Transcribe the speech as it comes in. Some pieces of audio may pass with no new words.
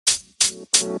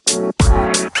All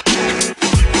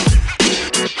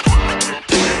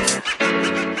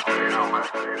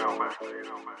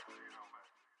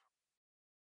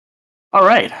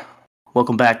right,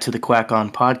 welcome back to the Quack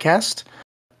On Podcast.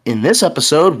 In this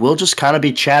episode, we'll just kind of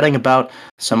be chatting about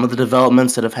some of the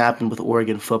developments that have happened with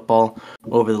Oregon football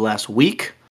over the last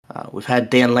week. We've had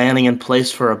Dan Lanning in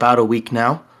place for about a week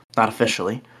now, not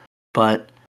officially, but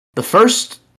the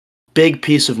first big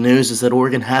piece of news is that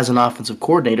Oregon has an offensive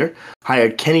coordinator,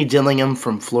 hired Kenny Dillingham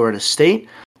from Florida State,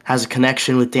 has a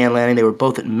connection with Dan Lanning. They were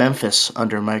both at Memphis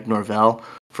under Mike Norvell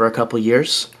for a couple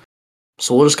years.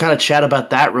 So we'll just kind of chat about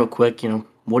that real quick.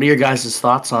 What are your guys'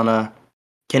 thoughts on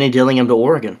Kenny Dillingham to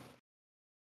Oregon?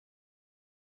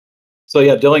 So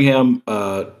yeah, Dillingham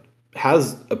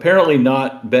has apparently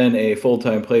not been a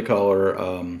full-time play caller.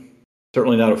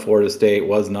 Certainly not at Florida State.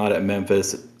 Was not at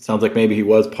Memphis. Sounds like maybe he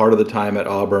was part of the time at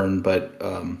Auburn, but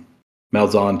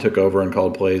Malzahn took over and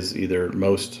called plays either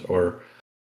most or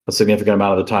a significant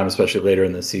amount of the time, especially later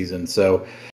in the season. So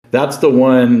that's the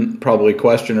one probably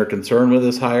question or concern with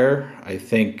this hire. I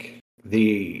think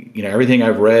everything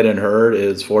I've read and heard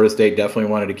is Florida State definitely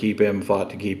wanted to keep him, fought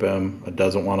to keep him,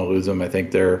 doesn't want to lose him. I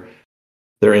think their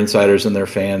insiders and their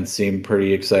fans seem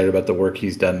pretty excited about the work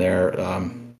he's done there.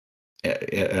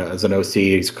 As an OC,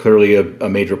 he's clearly a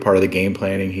major part of the game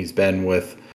planning. He's been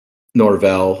with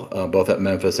Norvell, both at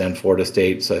Memphis and Florida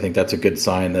State. So I think that's a good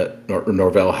sign that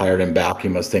Norvell hired him back. He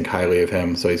must think highly of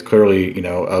him. So he's clearly,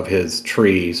 of his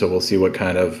tree. So we'll see what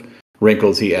kind of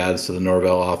wrinkles he adds to the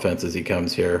Norvell offense as he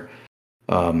comes here.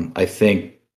 I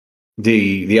think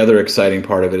the other exciting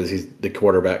part of it is he's the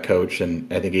quarterback coach,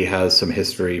 and I think he has some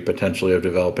history potentially of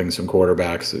developing some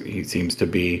quarterbacks. He seems to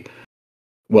be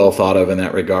well thought of in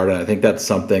that regard, and I think that's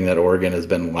something that Oregon has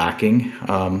been lacking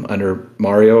under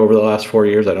Mario over the last 4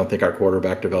 years. I don't think our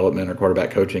quarterback development or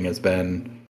quarterback coaching has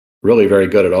been really very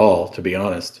good at all, to be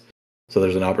honest. So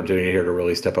there's an opportunity here to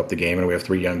really step up the game, and we have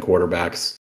 3 young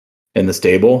quarterbacks in the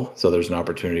stable, so there's an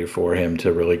opportunity for him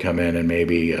to really come in and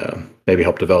maybe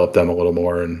help develop them a little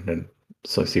more, and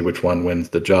so see which one wins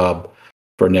the job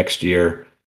for next year.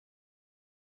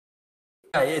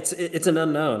 It's an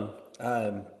unknown.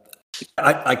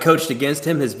 I coached against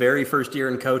him his very first year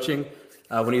in coaching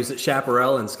when he was at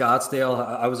Chaparral in Scottsdale.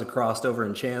 I was a crossover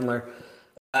in Chandler.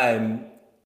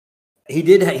 He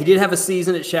did have a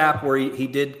season at Chap where he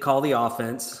did call the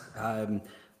offense.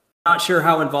 Not sure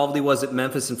how involved he was at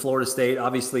Memphis and Florida State.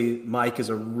 Obviously, Mike is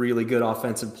a really good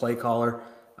offensive play caller.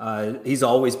 He's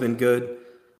always been good.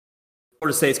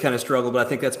 Florida State's kind of struggled, but I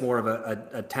think that's more of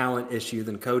a talent issue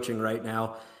than coaching right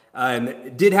now.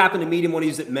 Did happen to meet him when he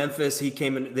was at Memphis. He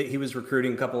came in, he was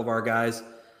recruiting a couple of our guys.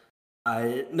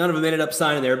 None of them ended up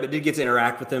signing there, but did get to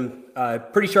interact with him.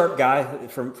 Pretty sharp guy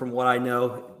from what I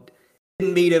know.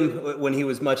 Didn't meet him when he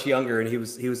was much younger and he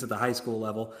was at the high school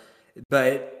level.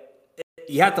 But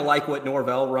you have to like what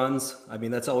Norvell runs. I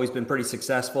mean, that's always been pretty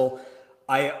successful.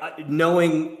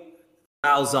 Knowing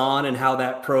Malzahn and how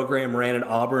that program ran at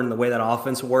Auburn, the way that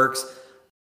offense works,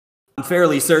 I'm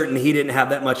fairly certain he didn't have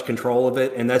that much control of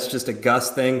it, and that's just a Gus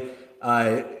thing.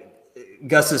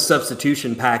 Gus's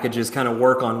substitution packages kind of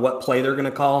work on what play they're going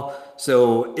to call,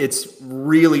 so it's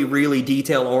really, really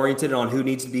detail-oriented on who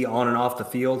needs to be on and off the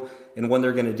field and when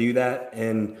they're going to do that,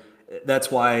 and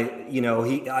that's why,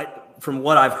 from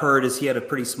what I've heard, is he had a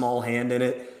pretty small hand in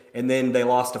it. And then they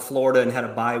lost to Florida and had a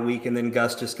bye week, and then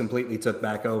Gus just completely took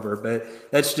back over. But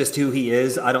that's just who he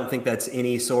is. I don't think that's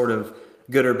any sort of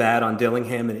good or bad on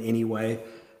Dillingham in any way.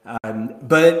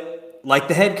 But like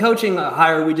the head coaching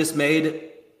hire we just made,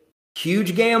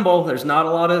 huge gamble. There's not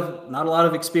a lot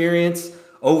of experience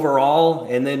overall,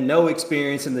 and then no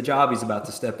experience in the job he's about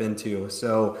to step into.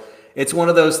 So it's one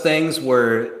of those things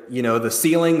where, the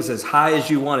ceiling's as high as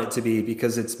you want it to be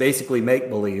because it's basically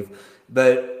make-believe.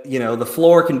 But, the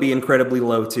floor can be incredibly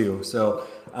low too. So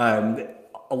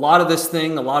a lot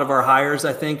of our hires,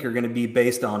 I think, are going to be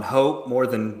based on hope more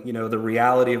than, the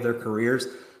reality of their careers.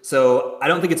 So I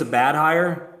don't think it's a bad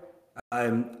hire. I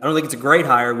don't think it's a great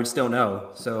hire. We just don't know.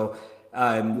 So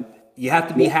you have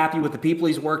to be happy with the people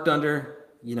he's worked under.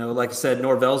 Like I said,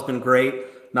 Norvell's been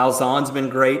great. Malzahn's been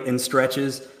great in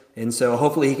stretches. And so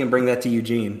hopefully he can bring that to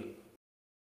Eugene.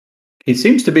 He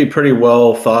seems to be pretty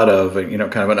well thought of, kind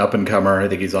of an up-and-comer. I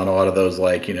think he's on a lot of those,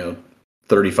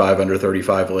 35 under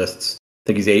 35 lists.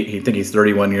 I think he's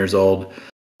 31 years old.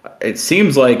 It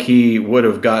seems like he would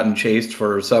have gotten chased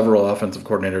for several offensive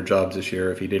coordinator jobs this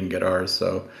year if he didn't get ours.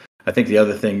 So I think the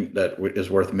other thing that is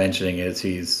worth mentioning is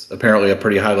he's apparently a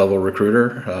pretty high-level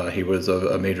recruiter. He was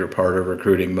a major part of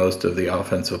recruiting most of the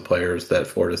offensive players that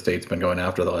Florida State's been going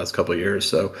after the last couple of years.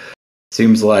 So it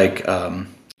seems like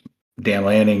Dan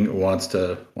Lanning wants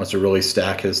to really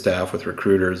stack his staff with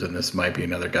recruiters, and this might be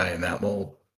another guy in that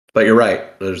mold. But you're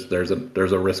right. There's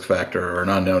a risk factor or an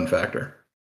unknown factor.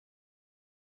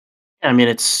 I mean,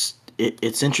 it's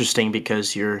interesting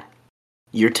because you're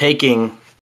taking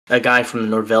a guy from the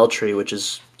Norvell tree, which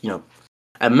is,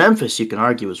 at Memphis, you can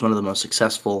argue was one of the most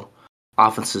successful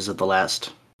offenses of the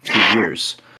last few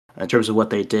years in terms of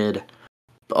what they did.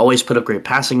 Always put up great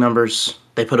passing numbers.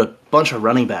 They put a bunch of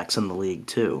running backs in the league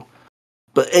too.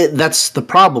 But that's the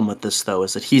problem with this, though,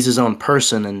 is that he's his own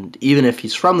person, and even if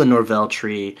he's from the Norvell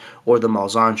tree or the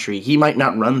Malzahn tree, he might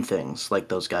not run things like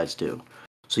those guys do.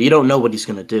 So you don't know what he's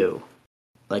going to do.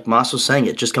 Like Moss was saying,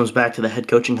 it just comes back to the head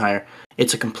coaching hire.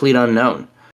 It's a complete unknown.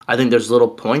 I think there's little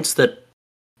points that,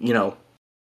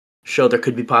 show there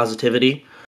could be positivity,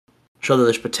 show that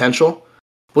there's potential,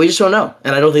 but we just don't know.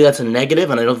 And I don't think that's a negative,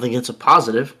 and I don't think it's a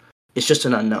positive. It's just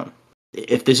an unknown.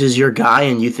 If this is your guy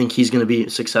and you think he's going to be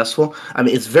successful, I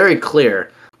mean, it's very clear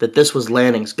that this was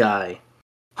Lanning's guy,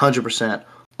 100%,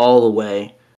 all the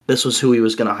way. This was who he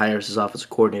was going to hire as his offensive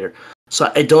coordinator.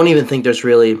 So I don't even think there's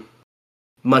really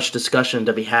much discussion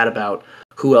to be had about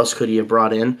who else could he have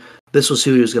brought in. This was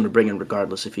who he was going to bring in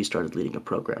regardless if he started leading a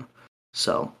program.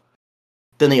 So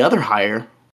then the other hire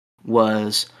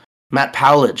was Matt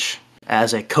Powledge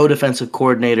as a co-defensive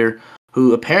coordinator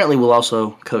who apparently will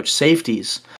also coach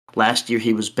safeties. Last year,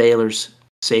 he was Baylor's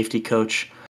safety coach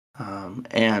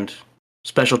and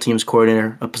special teams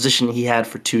coordinator, a position he had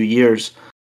for 2 years.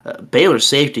 Baylor's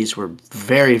safeties were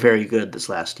very, very good this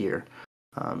last year.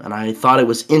 And I thought it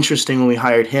was interesting when we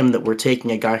hired him that we're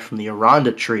taking a guy from the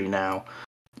Aranda tree now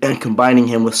and combining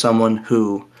him with someone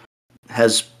who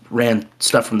has ran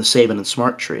stuff from the Saban and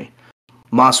Smart tree.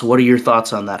 Moss, what are your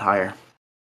thoughts on that hire?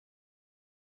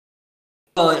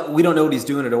 Well, we don't know what he's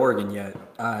doing at Oregon yet.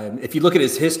 If you look at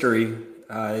his history,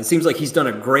 it seems like he's done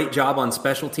a great job on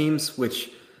special teams,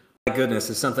 which, my goodness,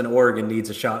 is something Oregon needs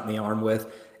a shot in the arm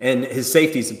with. And his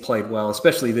safeties have played well,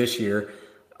 especially this year.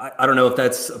 I don't know if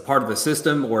that's a part of the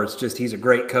system or it's just he's a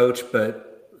great coach,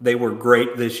 but they were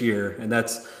great this year. And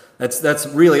that's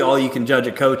really all you can judge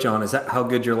a coach on is how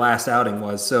good your last outing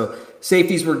was. So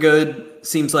safeties were good.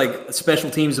 Seems like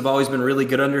special teams have always been really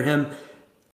good under him.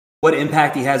 What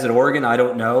impact he has at Oregon, I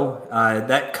don't know.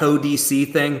 That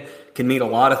co-DC thing can mean a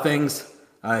lot of things.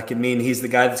 It can mean he's the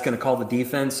guy that's going to call the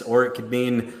defense, or it could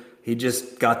mean he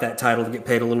just got that title to get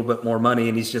paid a little bit more money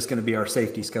and he's just going to be our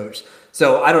safeties coach.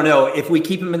 So I don't know. If we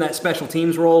keep him in that special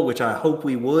teams role, which I hope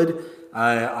we would,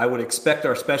 I would expect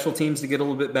our special teams to get a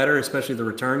little bit better, especially the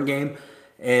return game.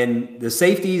 And the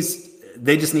safeties,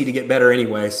 they just need to get better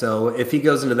anyway. So if he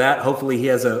goes into that, hopefully he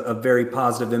has a very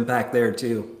positive impact there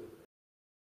too.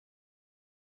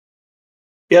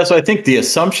 Yeah, so I think the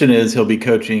assumption is he'll be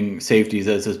coaching safeties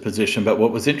as his position. But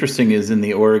what was interesting is in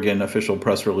the Oregon official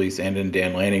press release and in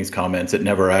Dan Lanning's comments, it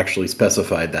never actually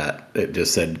specified that. It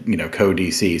just said,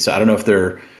 co-DC. So I don't know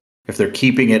if they're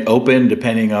keeping it open,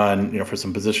 depending on, for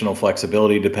some positional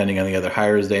flexibility, depending on the other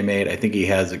hires they made. I think he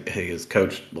has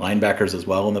coached linebackers as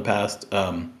well in the past.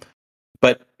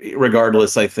 But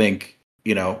regardless, I think,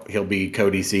 he'll be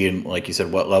co-DC, and like you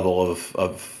said, what level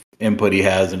of input he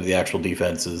has into the actual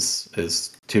defense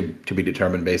is to be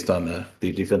determined based on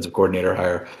the defensive coordinator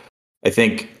hire. I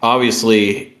think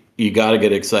obviously you got to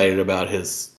get excited about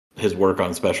his work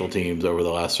on special teams over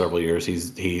the last several years.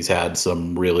 He's had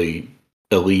some really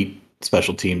elite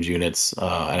special teams units,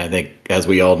 and I think, as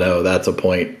we all know, that's a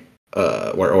point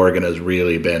where Oregon has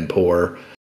really been poor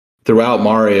throughout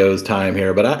Mario's time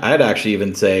here. But I'd actually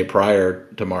even say prior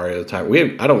to Mario's time,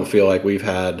 I don't feel like we've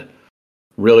had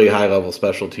really high level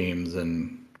special teams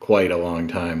in quite a long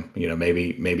time.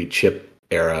 Maybe Chip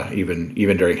era, even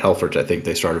during Helfrich, I think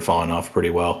they started falling off pretty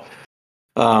well.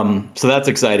 So that's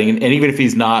exciting. And even if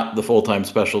he's not the full-time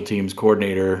special teams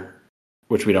coordinator,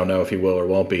 which we don't know if he will or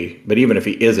won't be, but even if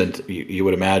he isn't, you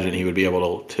would imagine he would be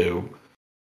able to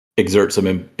exert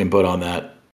some input on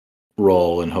that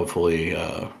role and hopefully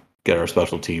get our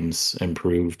special teams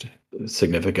improved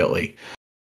significantly.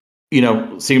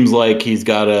 Seems like he's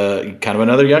got a kind of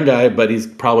another young guy, but he's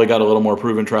probably got a little more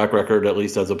proven track record, at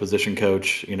least as a position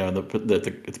coach,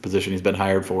 the position he's been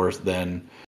hired for than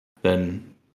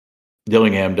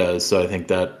Dillingham does. So I think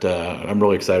that I'm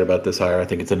really excited about this hire. I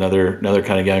think it's another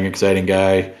kind of young, exciting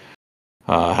guy.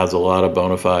 Has a lot of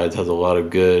bona fides, has a lot of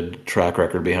good track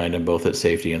record behind him, both at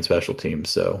safety and special teams.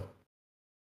 So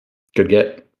good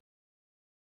get.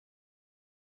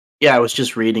 Yeah, I was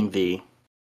just reading the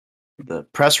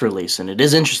press release, and it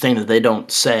is interesting that they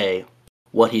don't say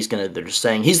what he's going to. They're just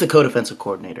saying he's the co-defensive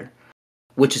coordinator,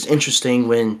 which is interesting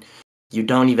when you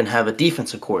don't even have a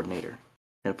defensive coordinator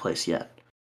in place yet.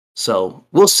 So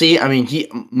we'll see. I mean,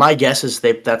 my guess is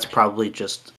that's probably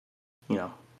just,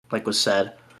 like was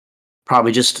said,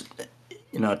 probably just,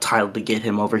 a title to get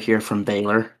him over here from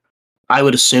Baylor. I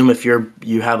would assume if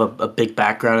you have a big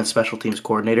background in special teams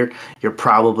coordinator, you're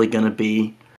probably going to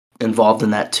be involved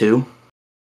in that too.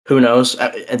 Who knows? I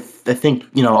think,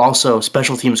 also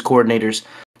special teams coordinators,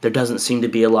 there doesn't seem to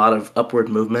be a lot of upward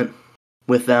movement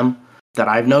with them that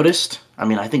I've noticed. I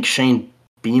mean, I think Shane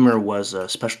Beamer was a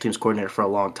special teams coordinator for a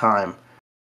long time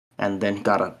and then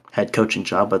got a head coaching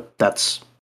job, but that's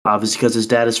obviously because his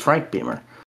dad is Frank Beamer.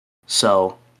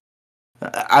 So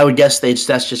I would guess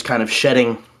that's just kind of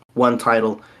shedding one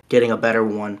title, getting a better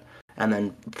one, and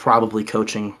then probably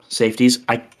coaching safeties.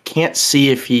 I can't see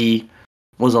if he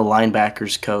was a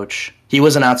linebackers coach. He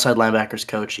was an outside linebackers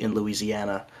coach in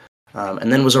Louisiana,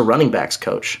 and then was a running backs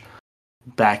coach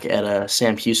back at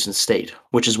Sam Houston State,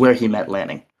 which is where he met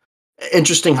Lanning.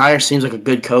 Interesting hire. Seems like a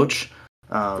good coach.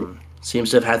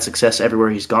 Seems to have had success everywhere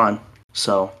he's gone.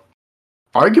 So,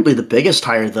 arguably the biggest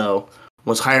hire, though,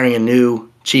 was hiring a new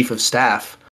chief of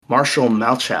staff, Marshall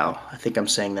Malchow. I think I'm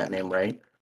saying that name right.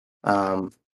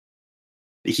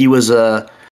 He was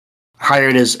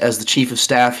hired as the chief of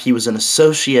staff. He was an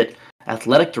associate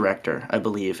athletic director, I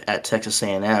believe, at Texas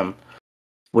A&M.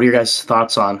 What are your guys'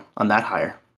 thoughts on that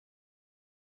hire?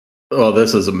 Well,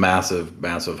 this is a massive,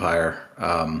 massive hire.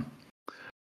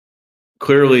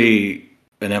 Clearly,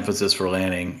 an emphasis for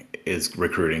Lanning is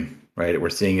recruiting, right? We're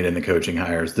seeing it in the coaching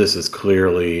hires. This is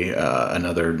clearly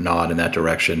another nod in that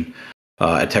direction.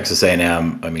 At Texas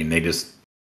A&M, I mean, they just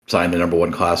signed the number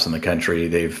one class in the country.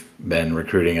 They've been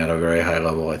recruiting at a very high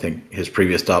level. I think his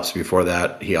previous stops before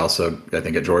that, he also, I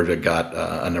think at Georgia, got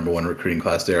a number one recruiting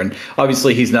class there. And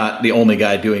obviously, he's not the only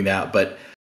guy doing that, but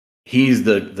he's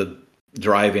the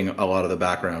driving a lot of the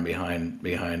background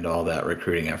behind all that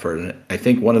recruiting effort. And I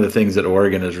think one of the things that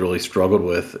Oregon has really struggled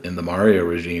with in the Mario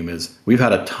regime is we've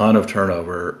had a ton of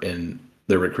turnover in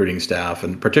the recruiting staff,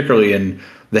 and particularly in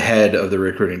the head of the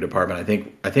recruiting department.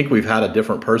 I think we've had a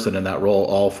different person in that role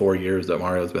all 4 years that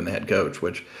Mario's been the head coach,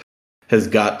 which has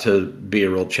got to be a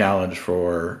real challenge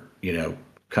for,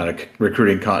 kind of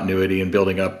recruiting continuity and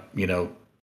building up,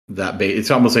 that base.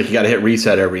 It's almost like you got to hit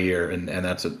reset every year, and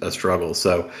that's a struggle.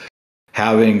 So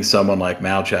having someone like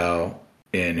Malchow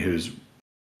in, who's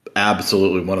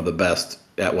absolutely one of the best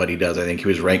at what he does, I think he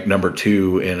was ranked number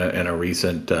 2 in a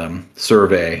recent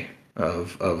survey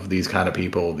of these kind of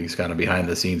people, these kind of behind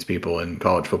the scenes people in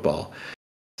college football.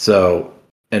 So,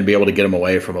 and be able to get him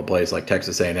away from a place like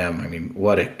Texas A&M, I mean,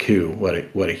 what a coup,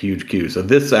 what a huge coup. So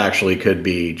this actually could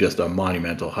be just a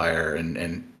monumental hire,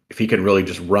 and if he can really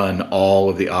just run all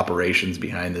of the operations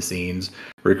behind the scenes,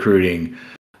 recruiting,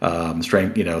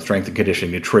 strength and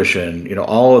conditioning, nutrition,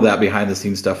 all of that behind the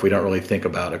scenes stuff we don't really think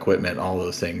about, equipment, all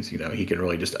those things, he can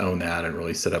really just own that and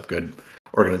really set up good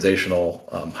organizational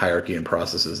hierarchy and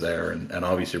processes there, and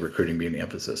obviously recruiting being the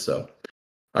emphasis. So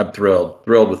I'm thrilled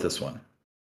with this one.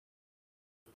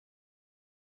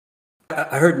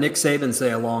 I heard Nick Saban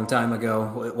say a long time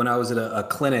ago when I was at a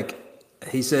clinic,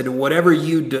 he said, whatever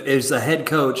you do as a head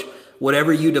coach,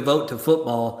 whatever you devote to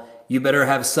football, you better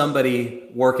have somebody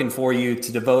working for you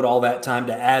to devote all that time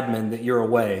to admin that you're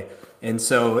away. And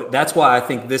so that's why I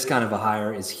think this kind of a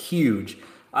hire is huge.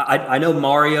 I know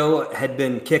Mario had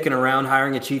been kicking around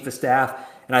hiring a chief of staff,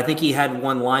 and I think he had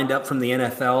one lined up from the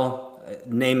NFL.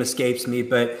 Name escapes me,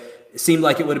 but it seemed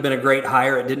like it would have been a great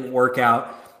hire. It didn't work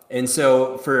out. And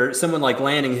so for someone like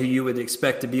Lanning, who you would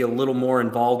expect to be a little more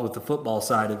involved with the football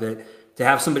side of it, to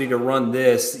have somebody to run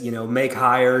this, make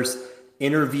hires,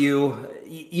 interview,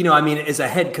 as a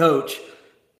head coach,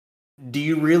 do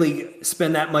you really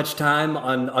spend that much time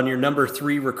on your number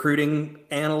 3 recruiting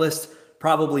analyst?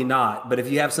 Probably not. But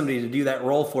if you have somebody to do that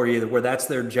role for you where that's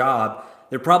their job,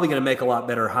 they're probably going to make a lot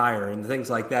better hire and things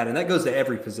like that. And that goes to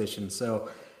every position. So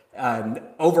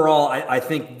overall, I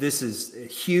think this is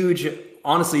huge.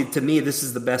 Honestly, to me, this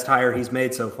is the best hire he's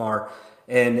made so far.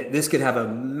 And this could have a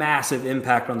massive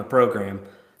impact on the program.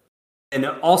 And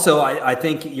also, I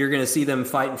think you're going to see them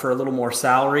fighting for a little more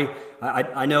salary.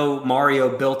 I know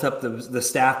Mario built up the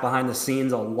staff behind the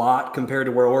scenes a lot compared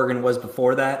to where Oregon was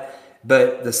before that.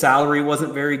 But the salary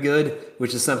wasn't very good,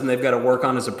 which is something they've got to work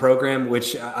on as a program,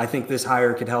 which I think this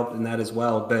hire could help in that as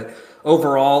well. But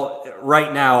overall,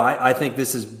 right now, I think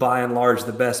this is by and large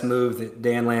the best move that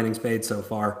Dan Lanning's made so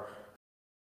far.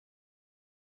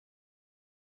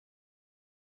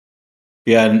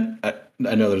 Yeah, and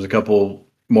I know there's a couple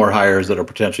more hires that are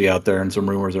potentially out there and some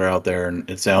rumors are out there, and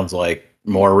it sounds like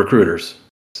more recruiters.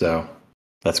 So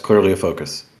that's clearly a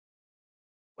focus.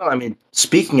 Well, I mean,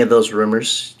 speaking of those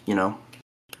rumors,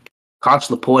 Tosh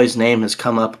Lupoi's name has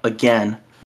come up again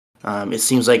It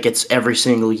seems like it's every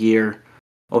single year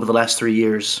over the last 3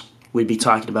 years we'd be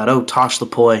talking about, oh, Tosh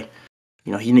Lupoi,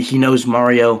 he knows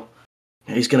Mario,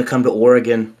 he's going to come to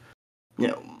Oregon.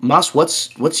 Moss,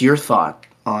 what's your thought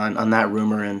on that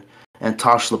rumor and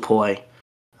Tosh Lupoi?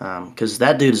 Because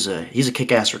that dude he's a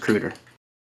kick-ass recruiter.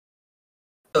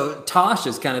 So Tosh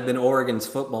has kind of been Oregon's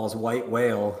football's white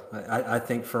whale, I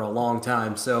think, for a long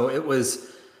time. So it was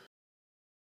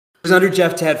under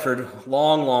Jeff Tedford,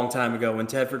 long time ago when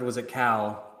Tedford was at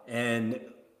Cal, and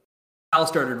Cal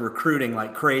started recruiting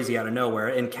like crazy out of nowhere.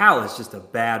 And Cal is just a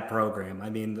bad program. I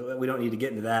mean, we don't need to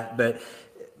get into that, but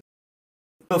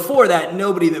before that,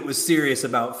 nobody that was serious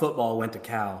about football went to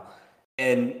Cal.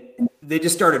 And they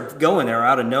just started going there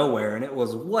out of nowhere, and it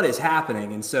was, what is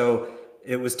happening? And so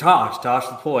it was Tosh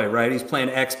Lupoi, right? He's playing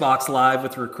Xbox Live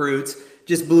with recruits,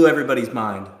 just blew everybody's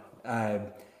mind.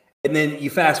 And then you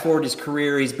fast forward his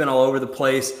career, he's been all over the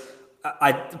place.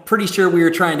 I'm pretty sure we were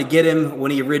trying to get him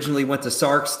when he originally went to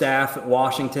Sark's staff at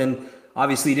Washington.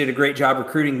 Obviously, he did a great job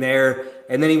recruiting there.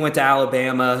 And then he went to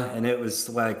Alabama, and it was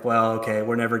like, well, okay,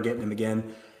 we're never getting him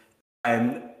again.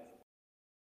 And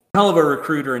hell of a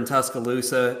recruiter in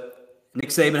Tuscaloosa. Nick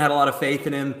Saban had a lot of faith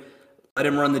in him, let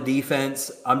him run the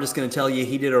defense. I'm just going to tell you,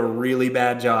 he did a really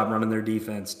bad job running their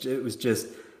defense. It was just,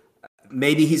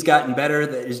 maybe he's gotten better.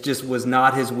 That it just was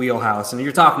not his wheelhouse. And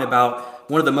you're talking about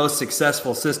one of the most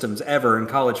successful systems ever in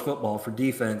college football for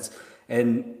defense.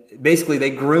 And basically they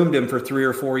groomed him for 3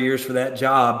 or 4 years for that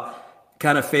job,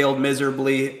 kind of failed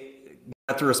miserably,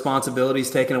 got the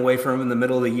responsibilities taken away from him in the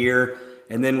middle of the year,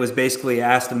 and then was basically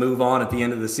asked to move on at the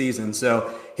end of the season.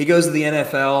 So he goes to the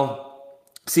NFL.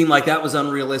 Seemed like that was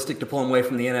unrealistic to pull him away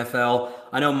from the NFL.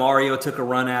 I know Mario took a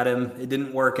run at him. It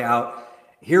didn't work out.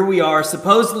 Here we are.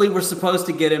 Supposedly we're supposed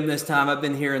to get him this time. I've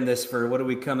been hearing this for, what are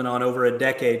we coming on, over a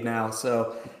decade now.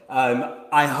 So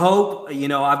I hope,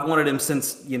 I've wanted him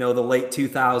since, the late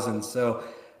 2000s. So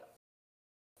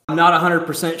I'm not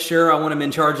 100% sure I want him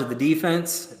in charge of the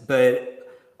defense, but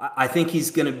I think he's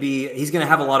going to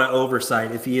have a lot of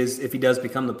oversight if he does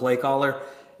become the play caller.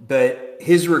 But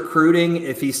his recruiting,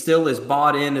 if he still is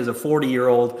bought in as a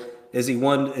 40-year-old, as he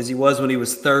was when he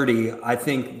was 30, I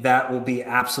think that will be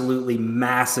absolutely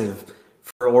massive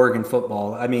for Oregon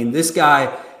football. I mean, this guy,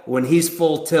 when he's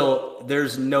full tilt,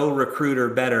 there's no recruiter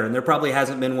better, and there probably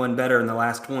hasn't been one better in the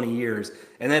last 20 years,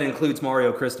 and that includes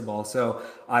Mario Cristobal. So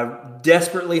I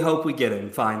desperately hope we get him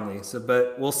finally.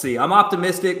 But we'll see. I'm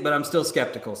optimistic, but I'm still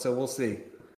skeptical, so we'll see.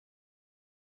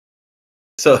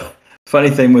 So, funny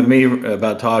thing with me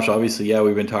about Tosh, obviously, yeah,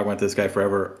 we've been talking about this guy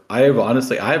forever. I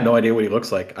have no idea what he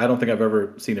looks like. I don't think I've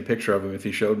ever seen a picture of him. If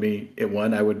he showed me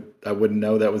one, I wouldn't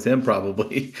know that was him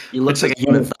probably. He looks like a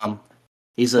human thumb.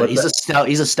 He's a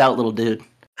stout little dude.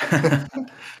 I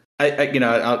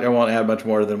won't add much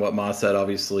more than what Moss said.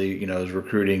 Obviously, his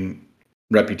recruiting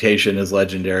reputation is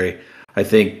legendary. I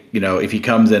think, if he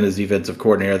comes in as defensive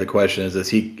coordinator, the question is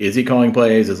he calling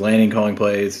plays? Is Lanning calling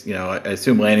plays? I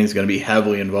assume Lanning's going to be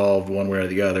heavily involved one way or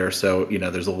the other. So,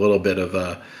 there's a little bit of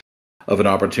an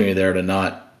opportunity there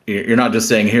to you're not just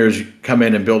saying, come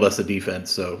in and build us a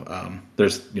defense. So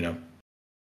there's,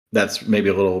 that's maybe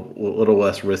a little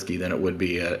less risky than it would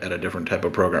be at a different type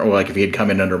of program. Or like if he had come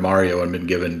in under Mario and been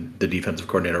given the defensive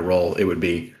coordinator role, it would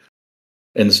be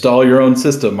install your own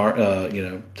system,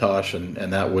 Tosh, and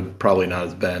that would probably not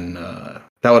have been,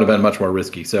 that would have been much more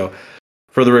risky. So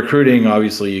for the recruiting,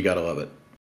 obviously you got to love it.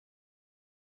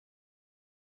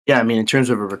 Yeah, I mean, in terms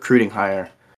of a recruiting hire,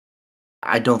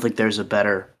 I don't think there's a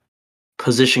better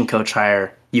position coach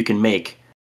hire you can make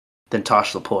than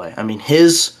Tosh Lupoi. I mean,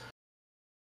 his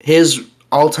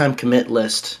all-time commit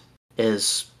list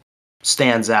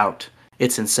stands out.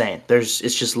 It's insane. It's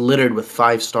just littered with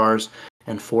 5 stars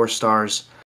and 4 stars,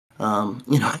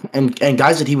 and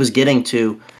guys that he was getting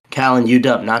to Cal and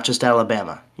UW, not just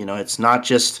Alabama. It's not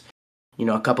just,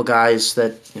 a couple guys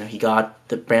that, he got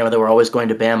that Bama that were always going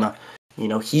to Bama.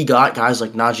 He got guys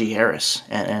like Najee Harris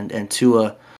and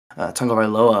Tua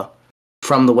Tagovailoa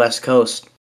from the West Coast,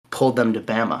 pulled them to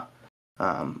Bama.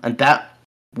 And that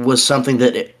was something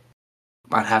that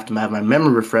I'd have to have my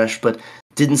memory refreshed, but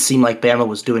didn't seem like Bama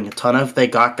was doing a ton of. They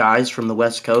got guys from the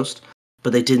West Coast,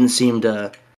 but they didn't seem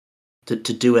to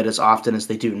do it as often as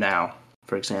they do now,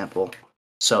 for example.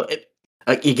 So,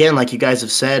 again, like you guys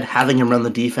have said, having him run the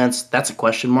defense, that's a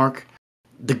question mark.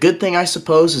 The good thing, I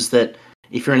suppose, is that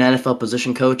if you're an NFL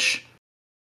position coach,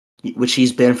 which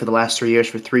he's been for the last 3 years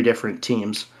for 3 different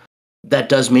teams, that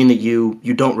does mean that you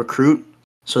don't recruit.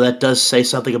 So that does say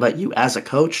something about you as a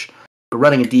coach. But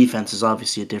running a defense is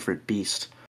obviously a different beast.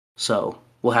 So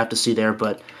we'll have to see there.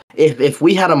 But if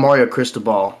we had a Mario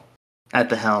Cristobal at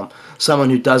the helm, someone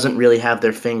who doesn't really have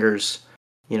their fingers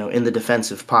in the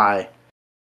defensive pie,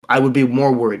 I would be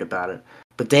more worried about it.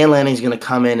 But Dan Lanning's going to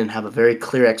come in and have a very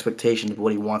clear expectation of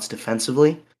what he wants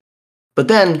defensively. But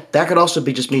then that could also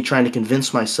be just me trying to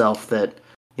convince myself that,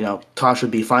 Tosh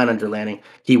would be fine under Lanning.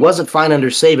 He wasn't fine under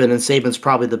Saban, and Saban's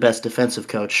probably the best defensive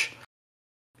coach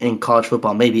in college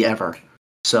football, maybe ever.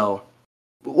 So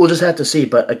we'll just have to see.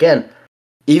 But again,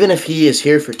 even if he is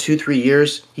here for 2-3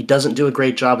 years, he doesn't do a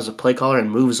great job as a play caller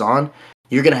and moves on,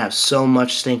 you're going to have so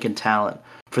much stinking talent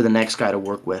for the next guy to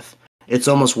work with. It's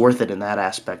almost worth it in that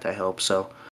aspect, I hope. So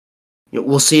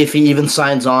we'll see if he even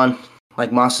signs on.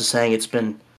 Like Moss is saying,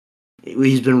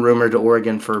 he's been rumored to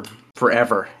Oregon for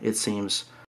forever, it seems.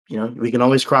 We can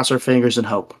always cross our fingers and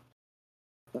hope.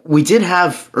 We did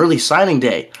have early signing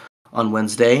day on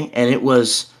Wednesday, and it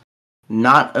was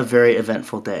not a very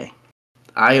eventful day.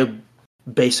 I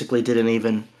basically didn't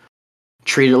even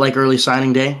treat it like early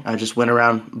signing day. I just went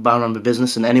around about on my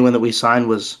business, and anyone that we signed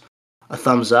was a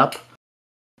thumbs up.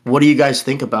 What do you guys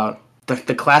think about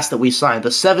the class that we signed,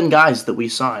 the 7 guys that we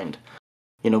signed,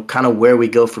 kind of where we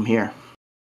go from here?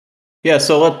 Yeah,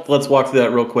 so let's walk through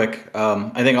that real quick.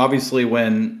 I think obviously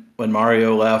when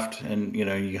Mario left and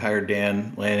you hired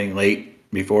Dan Lanning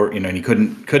late before and you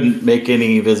couldn't make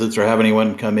any visits or have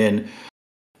anyone come in,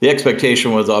 the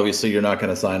expectation was obviously you're not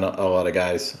going to sign a lot of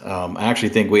guys. I actually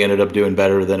think we ended up doing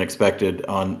better than expected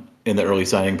in the early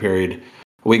signing period.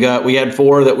 We had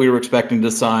 4 that we were expecting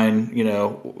to sign.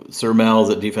 Sir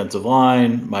Mel's at defensive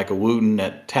line, Michael Wooten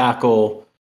at tackle,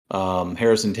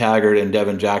 Harrison Taggart and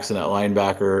Devin Jackson at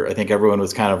linebacker. I think everyone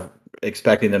was kind of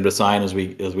expecting them to sign as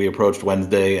we approached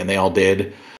Wednesday, and they all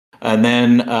did. And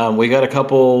then we got a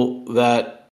couple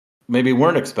that maybe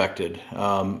weren't expected.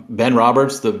 Ben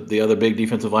Roberts, the other big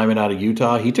defensive lineman out of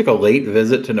Utah, he took a late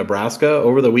visit to Nebraska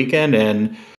over the weekend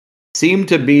and seemed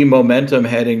to be momentum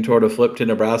heading toward a flip to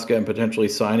Nebraska and potentially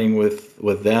signing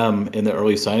with them in the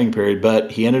early signing period.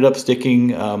 But he ended up sticking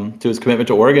to his commitment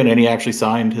to Oregon, and he actually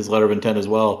signed his letter of intent as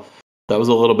well. That was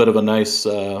a little bit of a nice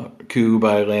coup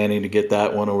by Lanning to get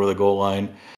that one over the goal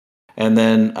line. And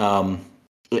then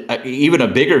even a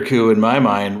bigger coup in my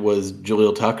mind was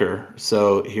Jaleel Tucker.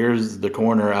 So here's the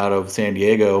corner out of San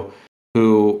Diego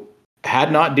who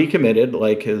had not decommitted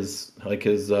like his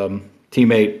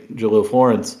teammate Jaleel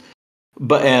Florence,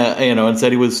 but and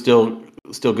said he was still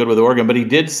good with Oregon. But he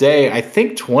did say, I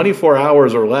think 24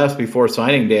 hours or less before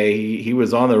signing day, he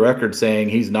was on the record saying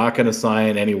he's not going to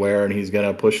sign anywhere and he's going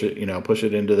to push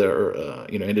it into the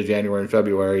into January and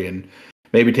February and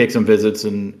maybe take some visits.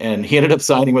 And he ended up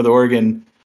signing with Oregon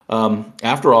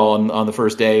after all on the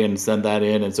first day and sent that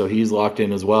in, and so he's locked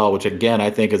in as well, which again I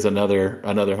think is another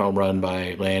home run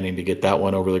by Lanning to get that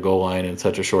one over the goal line in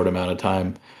such a short amount of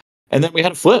time. And then we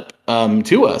had a flip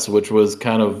to us, which was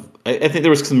kind of, I think there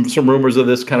was some rumors of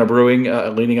this kind of brewing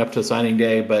leading up to signing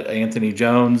day, but Anthony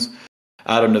Jones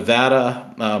out of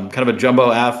Nevada, kind of a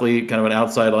jumbo athlete, kind of an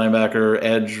outside linebacker,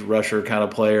 edge rusher kind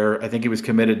of player. I think he was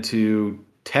committed to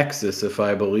Texas, if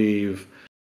I believe.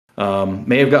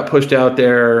 May have got pushed out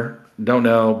there, don't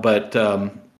know, but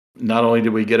not only did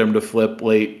we get him to flip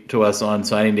late to us on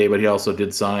signing day, but he also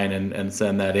did sign and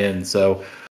send that in. So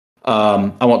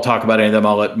I won't talk about any of them.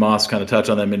 I'll let Moss kind of touch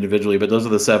on them individually, but those are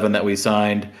the 7 that we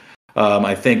signed.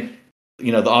 I think,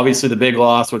 obviously the big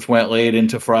loss, which went late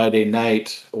into Friday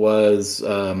night, was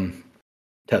Tataroa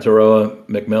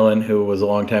McMillan, who was a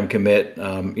longtime commit.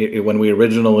 When we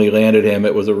originally landed him,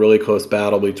 it was a really close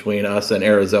battle between us and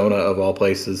Arizona, of all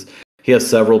places. He has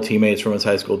several teammates from his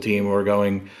high school team who are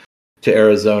going to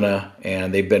Arizona,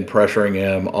 and they've been pressuring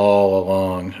him all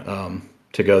along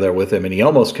to go there with him. And he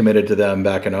almost committed to them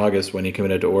back in August when he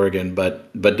committed to Oregon,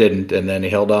 but didn't. And then he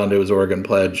held on to his Oregon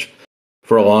pledge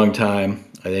for a long time.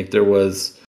 I think there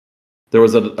was a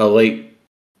late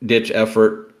ditch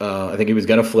effort. I think he was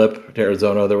going to flip to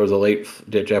Arizona. There was a late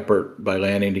ditch effort by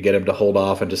Lanning to get him to hold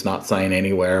off and just not sign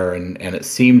anywhere. And it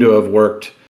seemed to have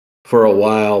worked for a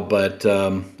while. But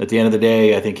at the end of the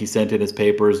day, I think he sent in his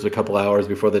papers a couple hours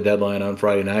before the deadline on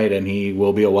Friday night, and he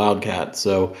will be a Wildcat.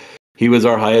 So he was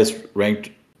our highest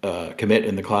ranked commit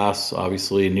in the class,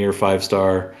 obviously near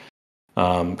 5-star.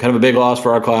 Kind of a big loss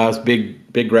for our class,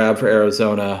 big grab for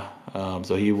Arizona.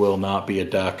 So he will not be a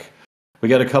Duck. We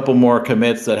got a couple more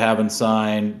commits that haven't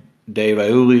signed. Dave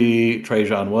Iuli,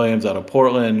 Trajan Williams out of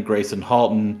Portland, Grayson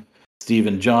Halton,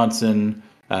 Steven Johnson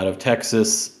out of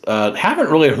Texas. Haven't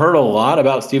really heard a lot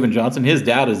about Steven Johnson. His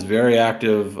dad is very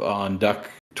active on Duck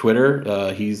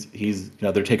Twitter. He's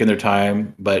they're taking their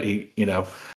time, but he,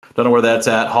 don't know where that's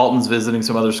at. Halton's visiting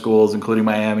some other schools, including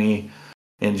Miami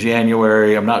in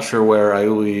January. I'm not sure where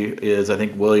Iuli is. I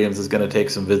think Williams is going to take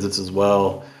some visits as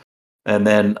well. And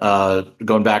then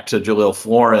going back to Jaleel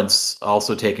Florence,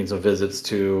 also taking some visits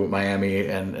to Miami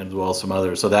and as well as some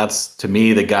others. So that's, to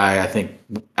me, the guy I think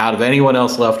out of anyone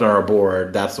else left on our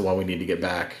board, that's the one we need to get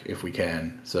back if we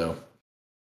can. So,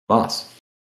 Moss.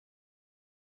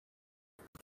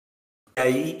 Yeah,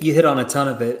 you hit on a ton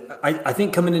of it. I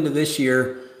think coming into this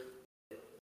year,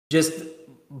 just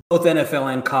both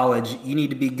NFL and college, you need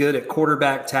to be good at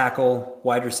quarterback, tackle,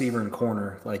 wide receiver, and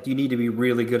corner. Like, you need to be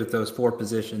really good at those four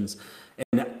positions.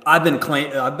 And I've been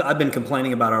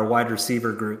complaining about our wide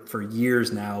receiver group for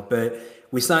years now, but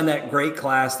we signed that great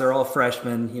class. They're all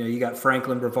freshmen. You got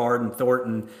Franklin, Brevard, and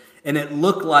Thornton, and it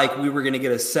looked like we were going to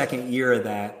get a second year of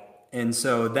that. And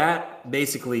so that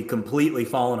basically completely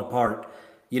fallen apart.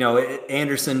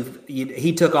 Anderson,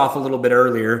 he took off a little bit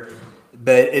earlier,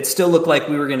 but it still looked like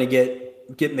we were going to get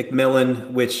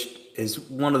McMillan, which is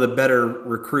one of the better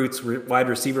recruits wide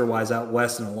receiver wise out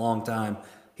west in a long time.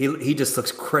 He just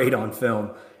looks great on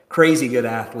film. Crazy good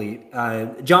athlete.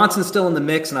 Johnson's still in the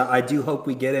mix, and I do hope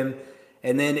we get him.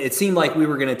 And then it seemed like we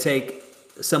were going to take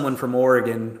someone from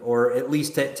Oregon, or at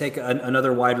least take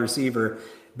another wide receiver.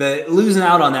 But losing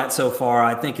out on that so far,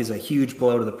 I think, is a huge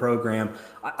blow to the program.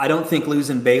 I don't think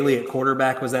losing Bailey at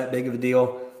quarterback was that big of a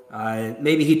deal.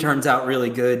 Maybe he turns out really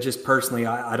good. Just personally,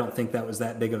 I don't think that was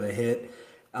that big of a hit.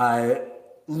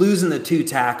 Losing the two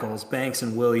tackles, Banks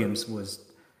and Williams, was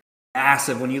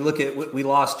massive. When you look at, we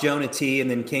lost Jonah T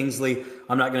and then Kingsley.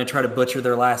 I'm not going to try to butcher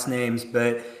their last names,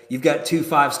 but you've got two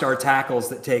 5-star tackles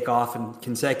that take off in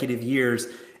consecutive years,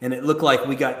 and it looked like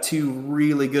we got two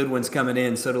really good ones coming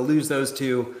in. So to lose those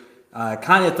two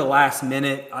kind of at the last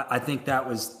minute, I think that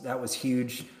was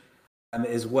huge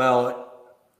as well.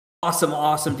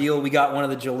 Awesome deal. We got one of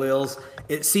the Jalils.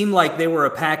 It seemed like they were a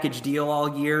package deal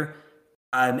all year,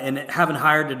 and haven't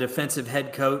hired a defensive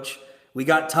head coach. We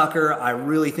got Tucker. I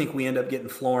really think we end up getting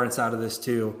Florence out of this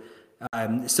too.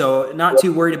 So not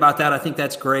too worried about that. I think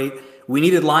that's great. We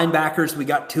needed linebackers. We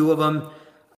got two of them.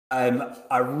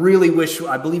 I really wish,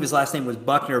 I believe his last name was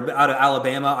Buckner, out of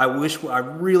Alabama. I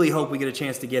really hope we get a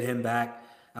chance to get him back.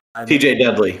 TJ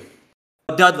Dudley.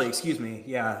 Dudley, excuse me.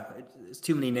 Yeah, it's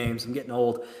too many names. I'm getting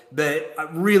old. But I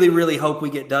really hope we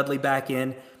get Dudley back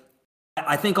in.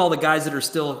 I think all the guys that are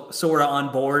still sort of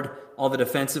on board, all the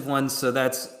defensive ones, so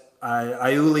that's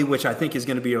Iuli, which I think is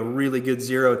going to be a really good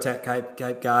zero tech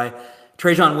type guy.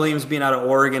 Trajan Williams being out of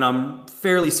Oregon, I'm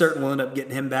fairly certain we'll end up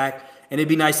getting him back. And it'd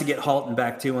be nice to get Halton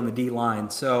back too on the D line.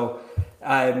 So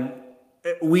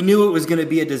we knew it was going to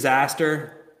be a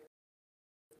disaster.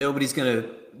 Nobody's going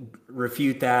to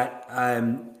refute that. I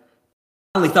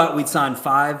only thought we'd sign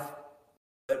 5,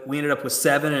 but we ended up with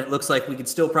 7, and it looks like we could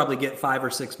still probably get 5 or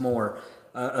 6 more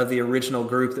of the original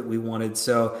group that we wanted.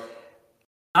 So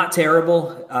not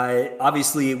terrible.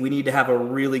 Obviously, we need to have a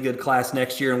really good class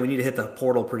next year, and we need to hit the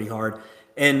portal pretty hard.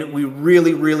 And we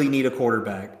really need a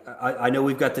quarterback. I know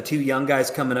we've got the 2 young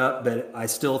guys coming up, but I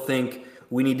still think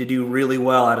we need to do really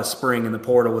well out of spring in the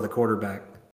portal with a quarterback.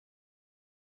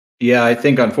 Yeah, I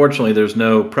think unfortunately there's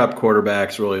no prep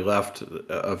quarterbacks really left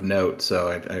of note, so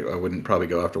I wouldn't probably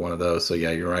go after one of those. So yeah,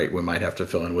 you're right. We might have to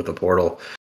fill in with a portal.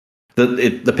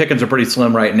 The pickings are pretty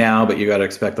slim right now, but you got to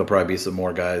expect there'll probably be some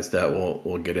more guys that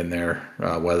will get in there,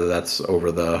 whether that's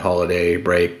over the holiday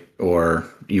break or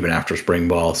even after spring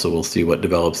ball. So we'll see what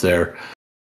develops there.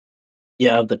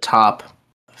 Yeah, of the top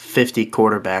 50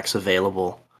 quarterbacks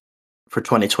available for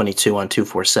 2022 on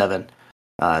 247,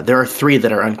 there are 3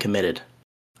 that are uncommitted,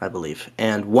 I believe.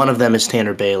 And one of them is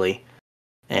Tanner Bailey,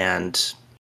 and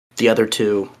the other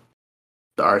 2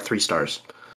 are 3 stars.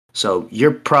 So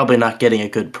you're probably not getting a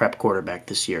good prep quarterback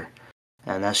this year.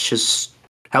 And that's just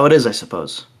how it is, I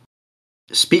suppose.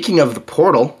 Speaking of the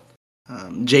portal,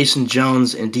 Jason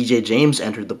Jones and DJ James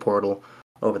entered the portal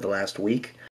over the last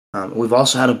week. We've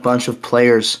also had a bunch of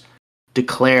players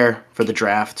declare for the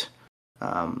draft.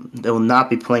 They will not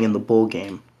be playing in the bowl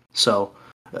game. So,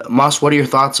 Moss, what are your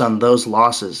thoughts on those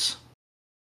losses?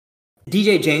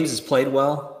 DJ James has played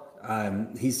well.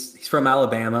 He's from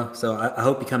Alabama, so I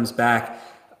hope he comes back.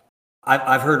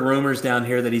 I've heard rumors down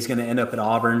here that he's going to end up at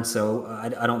Auburn, so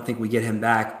I don't think we get him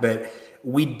back. But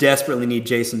we desperately need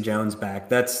Jason Jones back.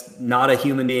 That's not a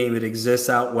human being that exists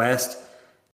out west.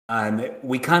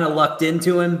 We kind of lucked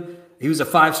into him. He was a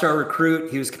 5-star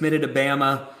recruit. He was committed to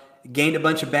Bama, gained a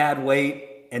bunch of bad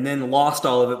weight, and then lost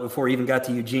all of it before he even got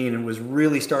to Eugene and was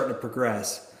really starting to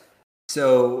progress.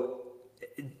 So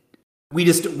we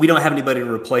don't have anybody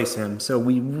to replace him. So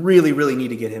we really need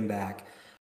to get him back.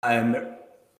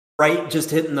 Right, just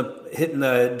hitting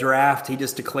the draft. He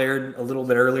just declared a little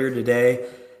bit earlier today.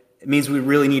 It means we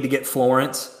really need to get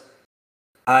Florence.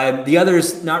 The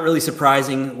others, not really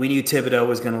surprising. We knew Thibodeau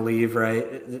was going to leave,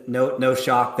 right? No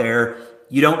shock there.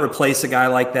 You don't replace a guy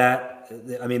like that.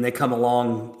 I mean, they come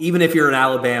along, even if you're in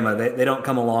Alabama, they don't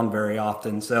come along very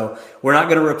often. So we're not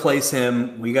going to replace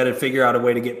him. We got to figure out a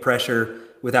way to get pressure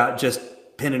without just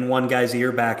pinning one guy's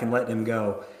ear back and letting him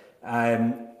go.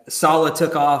 Saleh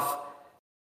took off,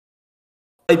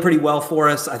 played pretty well for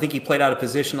us. I think he played out of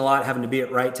position a lot, having to be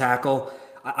at right tackle.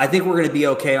 I think we're going to be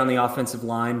okay on the offensive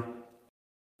line.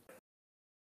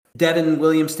 Devin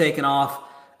Williams taken off.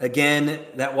 Again,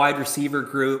 that wide receiver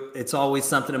group, it's always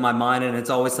something in my mind, and it's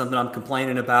always something I'm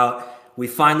complaining about. We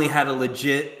finally had a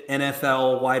legit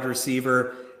NFL wide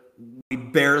receiver. We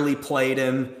barely played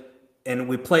him, and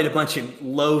we played a bunch of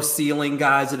low-ceiling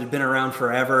guys that had been around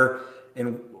forever,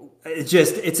 and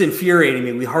it's infuriating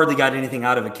me. We hardly got anything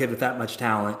out of a kid with that much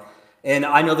talent. And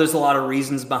I know there's a lot of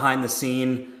reasons behind the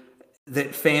scene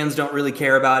that fans don't really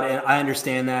care about, and I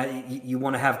understand that. You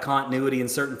want to have continuity in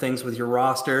certain things with your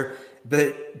roster,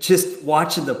 but just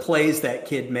watching the plays that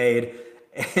kid made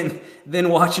and then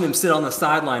watching him sit on the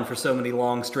sideline for so many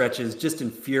long stretches, just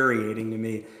infuriating to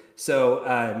me. So,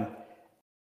 I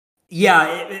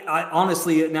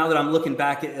honestly, now that I'm looking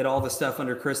back at all the stuff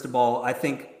under Cristobal, I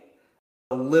think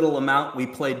the little amount we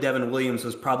played Devin Williams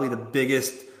was probably the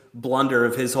biggest blunder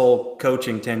of his whole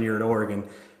coaching tenure at Oregon.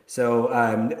 So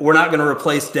we're not going to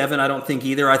replace Devin, I don't think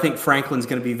either. I think Franklin's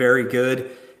going to be very good,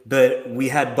 but we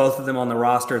had both of them on the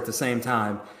roster at the same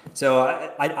time. So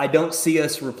I don't see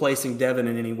us replacing Devin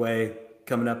in any way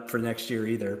coming up for next year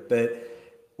either. But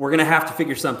we're going to have to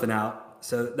figure something out.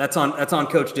 So that's on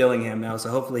Coach Dillingham now. So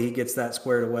hopefully he gets that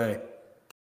squared away.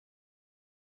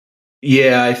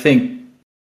 Yeah, I think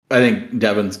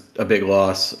Devin's a big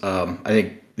loss. I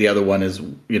think the other one is,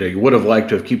 you would have liked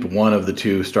to have kept one of the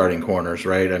two starting corners,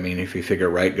 right? I mean, if you figure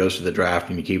Wright goes to the draft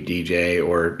and you keep DJ,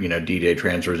 or DJ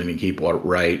transfers and you keep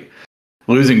Wright,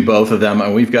 losing both of them,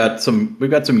 and we've got some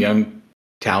young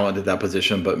talent at that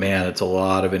position, but man, it's a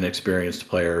lot of inexperienced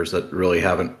players that really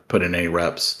haven't put in any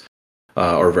reps,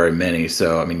 or very many.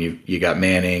 So I mean, you got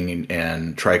Manning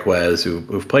and Triquez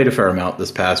who've played a fair amount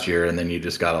this past year, and then you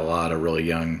just got a lot of really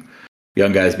young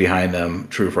guys behind them,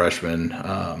 true freshmen.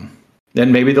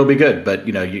 Then maybe they'll be good, but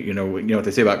you know what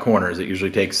they say about corners. It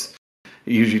usually takes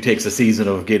a season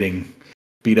of getting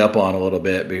beat up on a little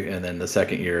bit, and then the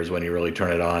second year is when you really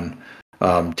turn it on.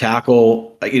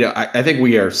 Tackle, I think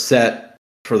we are set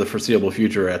for the foreseeable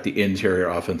future at the interior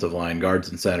offensive line, guards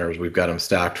and centers. We've got them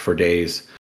stacked for days.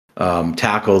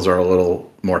 Tackles are a little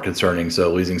more concerning.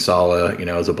 So losing Saleh,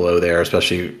 is a blow there,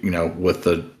 especially with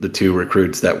the two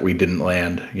recruits that we didn't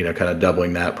land. Kind of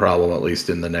doubling that problem at least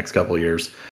in the next couple of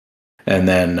years. And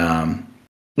then,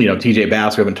 TJ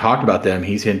Bass, we haven't talked about them.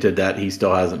 He's hinted that he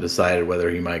still hasn't decided whether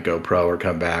he might go pro or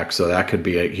come back. So that could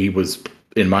be he was,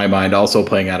 in my mind, also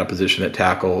playing out of position at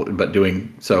tackle, but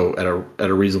doing so at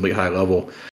a reasonably high level.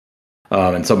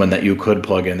 And someone that you could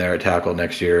plug in there at tackle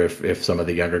next year if some of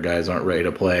the younger guys aren't ready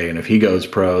to play. And if he goes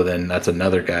pro, then that's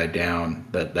another guy down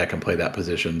that can play that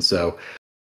position. So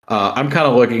I'm kind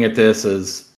of looking at this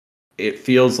as, it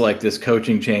feels like this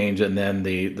coaching change and then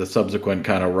the subsequent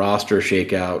kind of roster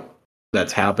shakeout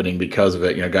that's happening because of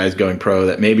it. Guys going pro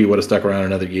that maybe would have stuck around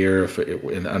another year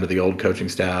under the old coaching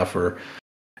staff, or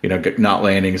not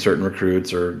landing certain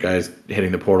recruits, or guys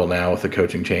hitting the portal now with the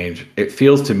coaching change. It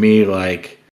feels to me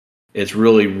like it's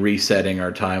really resetting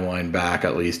our timeline back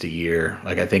at least a year.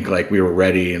 Like I think like we were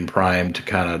ready and primed to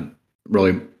kind of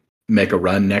really make a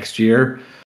run next year.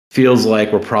 Feels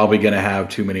like we're probably going to have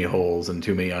too many holes and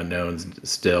too many unknowns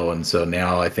still. And so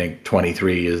now I think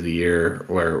 23 is the year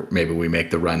where maybe we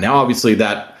make the run. Now, obviously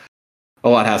that a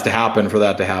lot has to happen for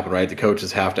that to happen, right? The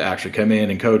coaches have to actually come in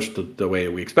and coach the way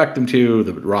we expect them to.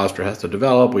 The roster has to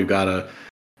develop. We got to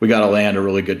land a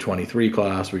really good 23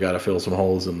 class. We got to fill some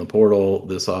holes in the portal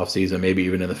this offseason. Maybe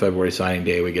even in the February signing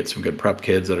day, we get some good prep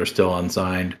kids that are still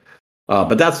unsigned.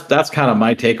 But that's kind of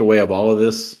my takeaway of all of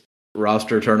this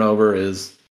roster turnover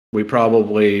is, we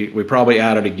probably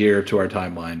added a gear to our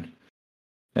timeline,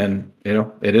 and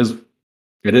it is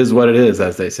what it is,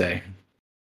 as they say.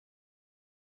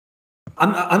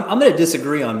 I'm going to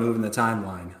disagree on moving the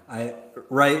timeline.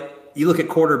 You look at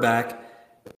quarterback,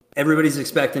 everybody's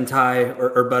expecting Ty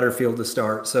or Butterfield to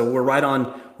start, so we're right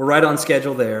on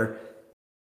schedule there.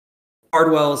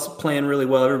 Hardwell's playing really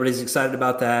well. Everybody's excited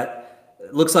about that.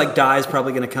 It looks like Dye's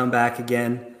probably going to come back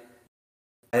again.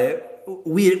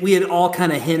 We had all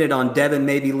kind of hinted on Devin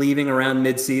maybe leaving around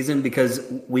midseason because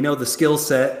we know the skill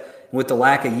set with the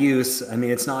lack of use. I mean,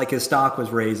 it's not like his stock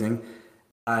was raising.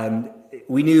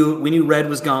 We knew Red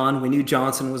was gone. We knew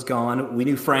Johnson was gone. We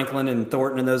knew Franklin and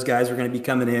Thornton and those guys were going to be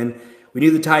coming in. We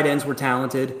knew the tight ends were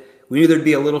talented. We knew there'd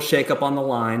be a little shakeup on the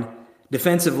line.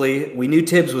 Defensively, we knew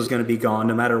Tibbs was going to be gone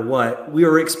no matter what. We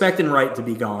were expecting Wright to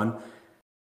be gone.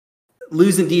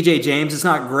 Losing DJ James is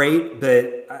not great,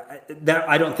 but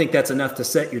I don't think that's enough to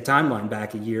set your timeline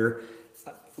back a year.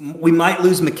 We might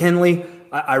lose McKinley.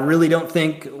 I really don't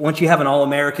think once you have an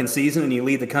All-American season and you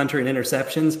lead the country in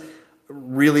interceptions,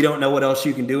 really don't know what else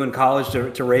you can do in college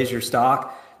to raise your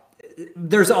stock.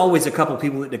 There's always a couple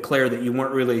people that declare that you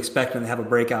weren't really expecting to have a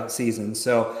breakout season.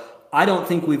 So I don't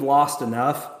think we've lost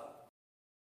enough.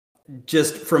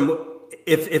 Just from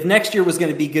if next year was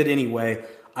going to be good anyway,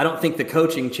 I don't think the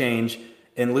coaching change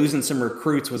and losing some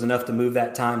recruits was enough to move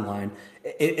that timeline.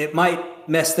 It might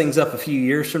mess things up a few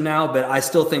years from now, but I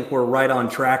still think we're right on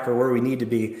track for where we need to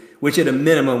be, which at a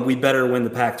minimum, we better win the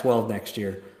Pac-12 next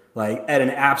year. Like at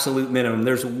an absolute minimum,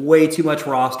 there's way too much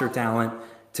roster talent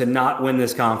to not win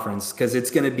this conference because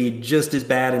it's going to be just as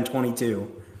bad in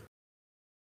 22.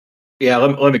 Yeah,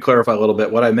 let me clarify a little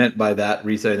bit. What I meant by that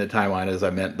resetting the timeline is I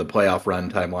meant the playoff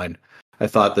run timeline. I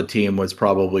thought the team was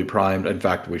probably primed. In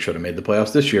fact, we should have made the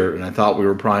playoffs this year, and I thought we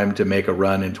were primed to make a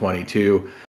run in 22.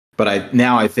 But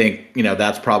I think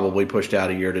that's probably pushed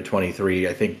out a year to 23.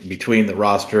 I think between the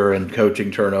roster and coaching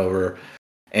turnover,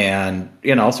 and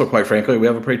also quite frankly, we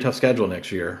have a pretty tough schedule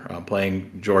next year.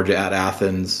 Playing Georgia at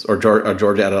Athens or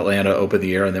Georgia at Atlanta open the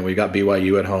year, and then we got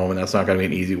BYU at home, and that's not going to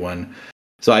be an easy one.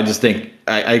 So I just think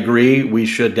I agree we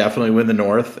should definitely win the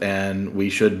North, and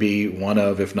we should be one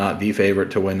of, if not the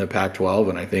favorite to win the Pac-12.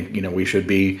 And I think we should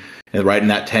be right in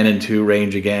that 10-2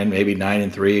 range again, maybe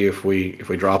 9-3 if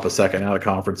we drop a second out of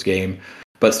conference game,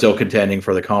 but still contending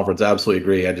for the conference. Absolutely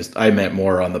agree. I meant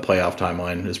more on the playoff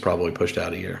timeline is probably pushed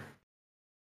out a year.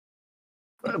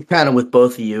 I'm kind of with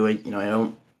both of you. I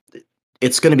don't.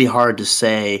 It's going to be hard to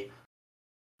say.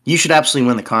 You should absolutely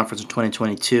win the conference in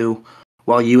 2022.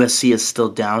 While USC is still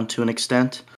down to an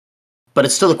extent. But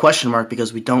it's still a question mark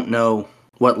because we don't know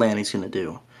what Lanning's going to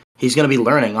do. He's going to be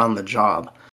learning on the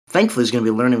job. Thankfully, he's going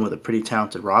to be learning with a pretty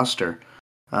talented roster.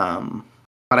 But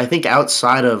I think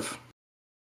outside of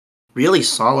really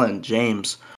Sala and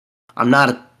James, I'm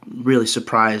not really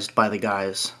surprised by the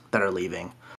guys that are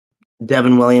leaving.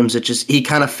 Devin Williams, he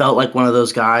kind of felt like one of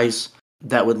those guys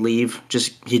that would leave.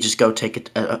 He'd just go take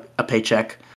a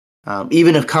paycheck.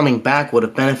 Even if coming back would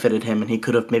have benefited him and he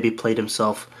could have maybe played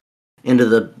himself into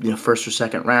the first or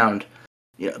second round,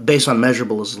 based on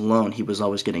measurables alone, he was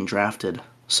always getting drafted.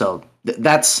 So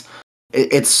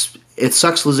it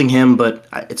sucks losing him, but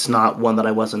it's not one that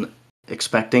I wasn't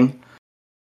expecting.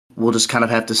 We'll just kind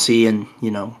of have to see, and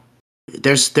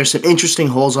there's some interesting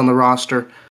holes on the roster,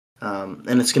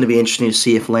 and it's going to be interesting to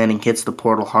see if Lanning hits the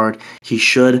portal hard. He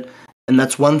should, and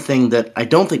that's one thing that I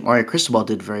don't think Mario Cristobal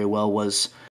did very well was.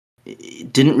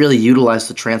 Didn't really utilize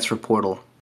the transfer portal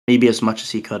maybe as much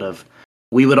as he could have.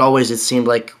 We would always, it seemed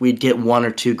like we'd get one or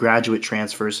two graduate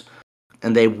transfers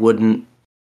and they wouldn't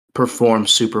perform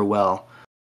super well.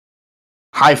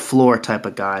 High floor type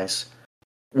of guys.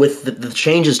 With the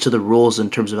changes to the rules in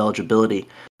terms of eligibility,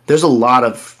 there's a lot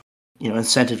of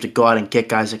incentive to go out and get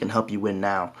guys that can help you win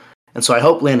now. And so I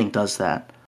hope Lanning does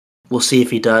that. We'll see if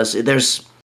he does. It's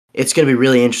going to be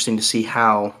really interesting to see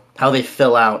how they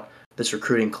fill out this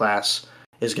recruiting class.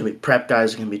 Is going to be prep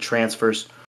guys, going to be transfers.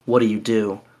 What do you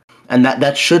do? And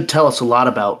that should tell us a lot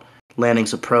about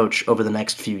Lanning's approach over the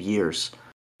next few years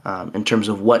in terms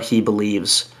of what he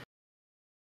believes.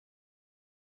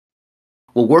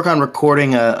 We'll work on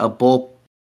recording a bowl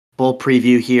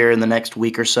preview here in the next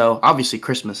week or so. Obviously,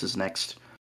 Christmas is next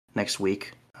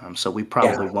week, so we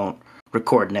probably won't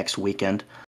record next weekend.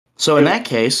 So in that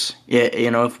case,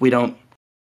 if we don't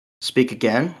speak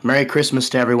again, Merry Christmas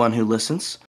to everyone who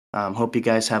listens. Hope you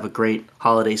guys have a great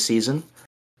holiday season,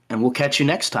 and we'll catch you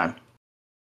next time.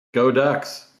 Go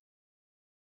Ducks.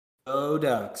 Go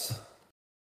Ducks.